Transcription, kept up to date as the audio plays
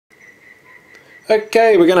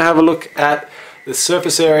Okay, we're going to have a look at the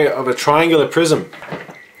surface area of a triangular prism.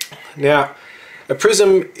 Now, a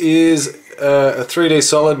prism is a 3D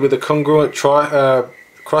solid with a congruent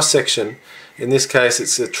cross-section. In this case,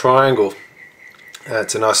 it's a triangle.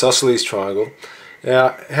 It's an isosceles triangle.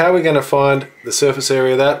 Now, how are we going to find the surface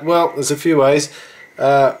area of that? Well, there's a few ways.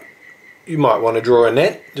 You might want to draw a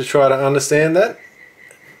net to try to understand that.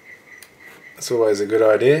 That's always a good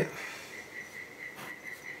idea.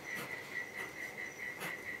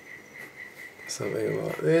 Something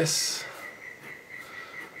like this.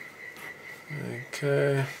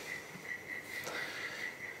 Okay.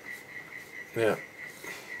 Now,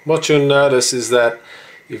 what you'll notice is that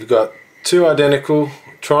you've got two identical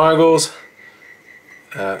triangles,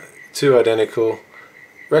 two identical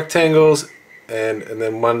rectangles, and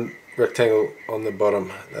then one rectangle on the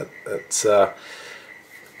bottom. It's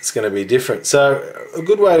going to be different. So a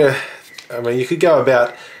good way to, you could go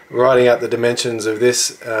about writing out the dimensions of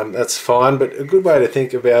this, that's fine, but a good way to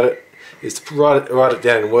think about it is to write it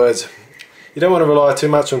down in words. You don't want to rely too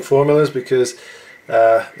much on formulas because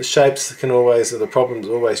the shapes can always, or the problems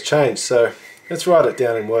always change, so let's write it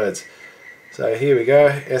down in words. So here we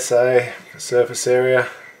go, SA, surface area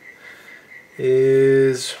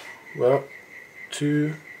is, well,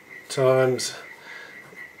 2 times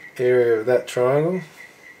area of that triangle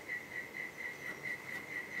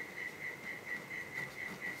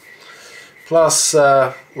plus,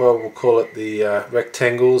 well, we'll call it the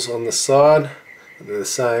rectangles on the side. They're the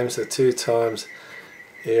same, so 2 times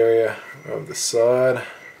area of the side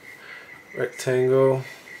rectangle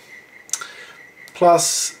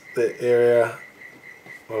plus the area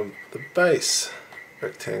of the base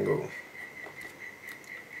rectangle.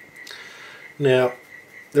 Now,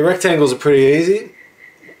 the rectangles are pretty easy,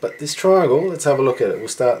 but this triangle, let's have a look at it. We'll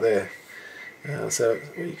start there. So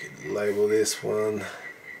we could label this 1,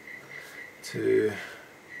 2.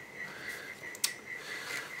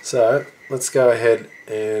 So let's go ahead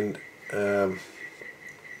and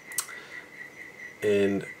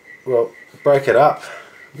well, break it up,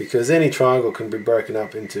 because any triangle can be broken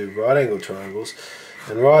up into right angle triangles,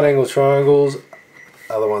 and right angle triangles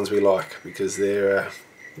are the ones we like because they're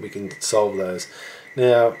we can solve those.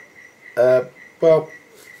 Now, well,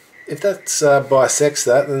 if that bisects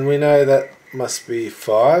that, then we know that must be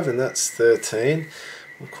 5, and that's 13.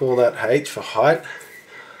 We'll call that h for height.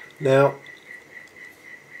 Now,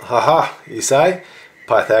 haha, you say?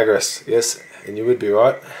 Pythagoras, yes, and you would be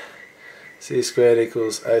right. C squared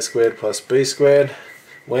equals a squared plus b squared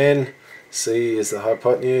when c is the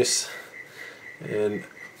hypotenuse and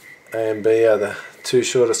a and b are the two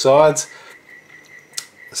shorter sides.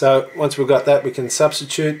 So once we've got that, we can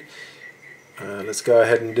substitute. Let's go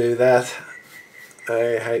ahead and do that.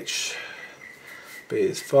 AH b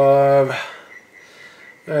is 5.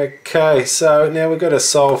 Okay, so now we've got to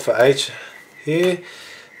solve for h here.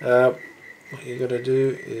 What you've got to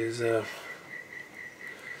do is,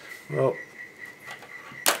 well,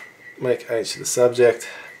 make h the subject.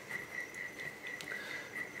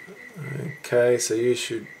 Okay, so you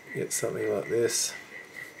should get something like this.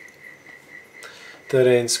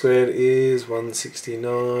 13 squared is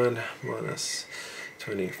 169 minus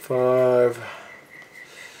 25.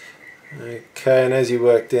 Okay, and as you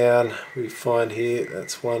work down, we find here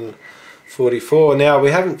that's 144. Now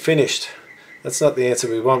we haven't finished. That's not the answer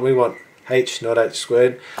we want. We want h, not h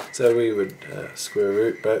squared. So we would square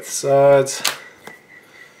root both sides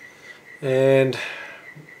and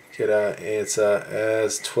get our answer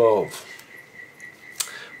as 12,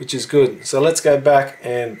 which is good. So let's go back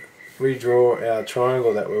and redraw our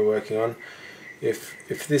triangle that we're working on.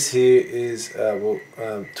 If this here is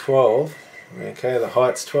 12, okay, the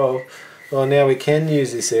height's 12, well, now we can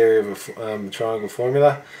use this area of a triangle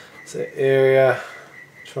formula. So area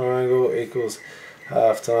triangle equals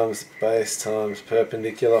half times base times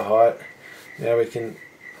perpendicular height. Now we can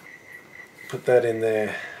put that in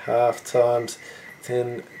there, half times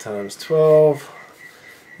 10 times 12,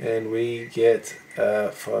 and we get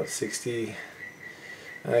 560.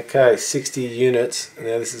 Okay, 60 units.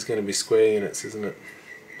 Now this is going to be square units, isn't it?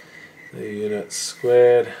 The units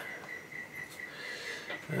squared.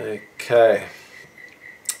 Okay.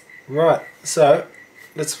 Right, so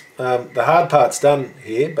let's the hard part's done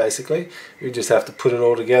here basically. We just have to put it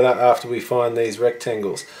all together after we find these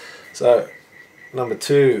rectangles. So number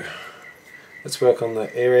 2, let's work on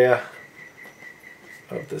the area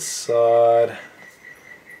of the side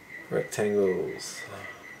rectangles.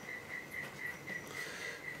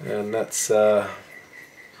 And that's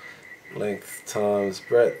length times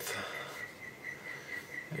breadth,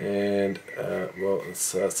 and well,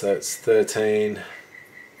 so it's 13.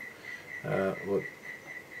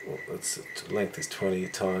 length is 20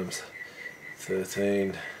 times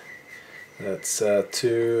 13. That's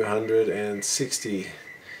 260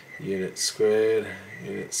 units squared.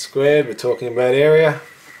 Units squared. We're talking about area.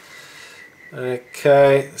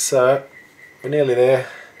 Okay, so we're nearly there.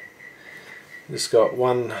 Just got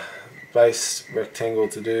one base rectangle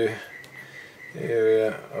to do.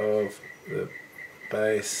 Area of the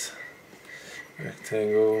base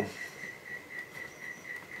rectangle,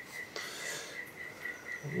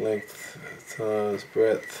 length times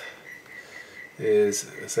breadth is,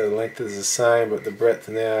 so the length is the same, but the breadth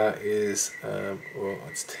now is well,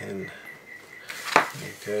 it's 10.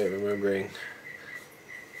 Okay, remembering.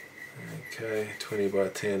 Okay, 20 by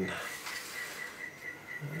 10.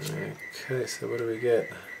 Okay, so what do we get?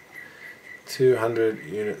 200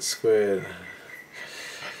 units squared.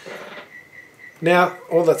 Now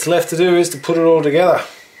all that's left to do is to put it all together.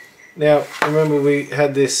 Now remember, we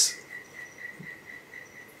had this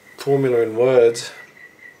formula in words.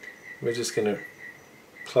 We're just going to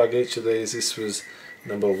plug each of these. This was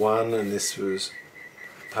number 1, and this was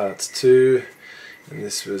parts 2, and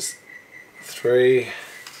this was 3.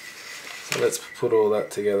 So let's put all that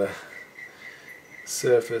together.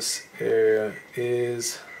 Surface area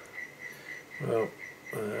is, well,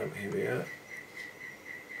 here we are,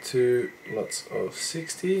 2 lots of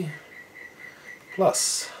 60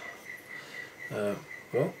 plus,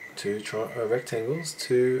 well, 2 rectangles,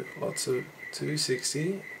 2 lots of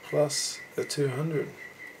 260 plus a 200.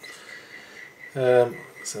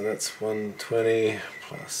 So that's 120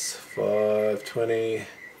 plus 520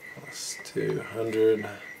 plus 200,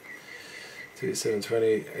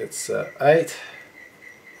 720, it's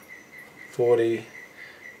 840.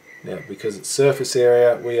 Now because it's surface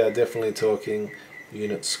area, we are definitely talking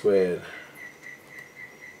units squared.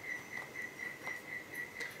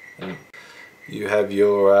 And you have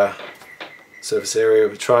your surface area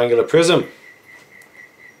of a triangular prism.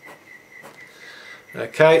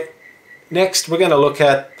 Okay, next we're going to look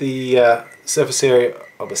at the surface area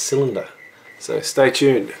of a cylinder. So stay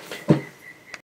tuned.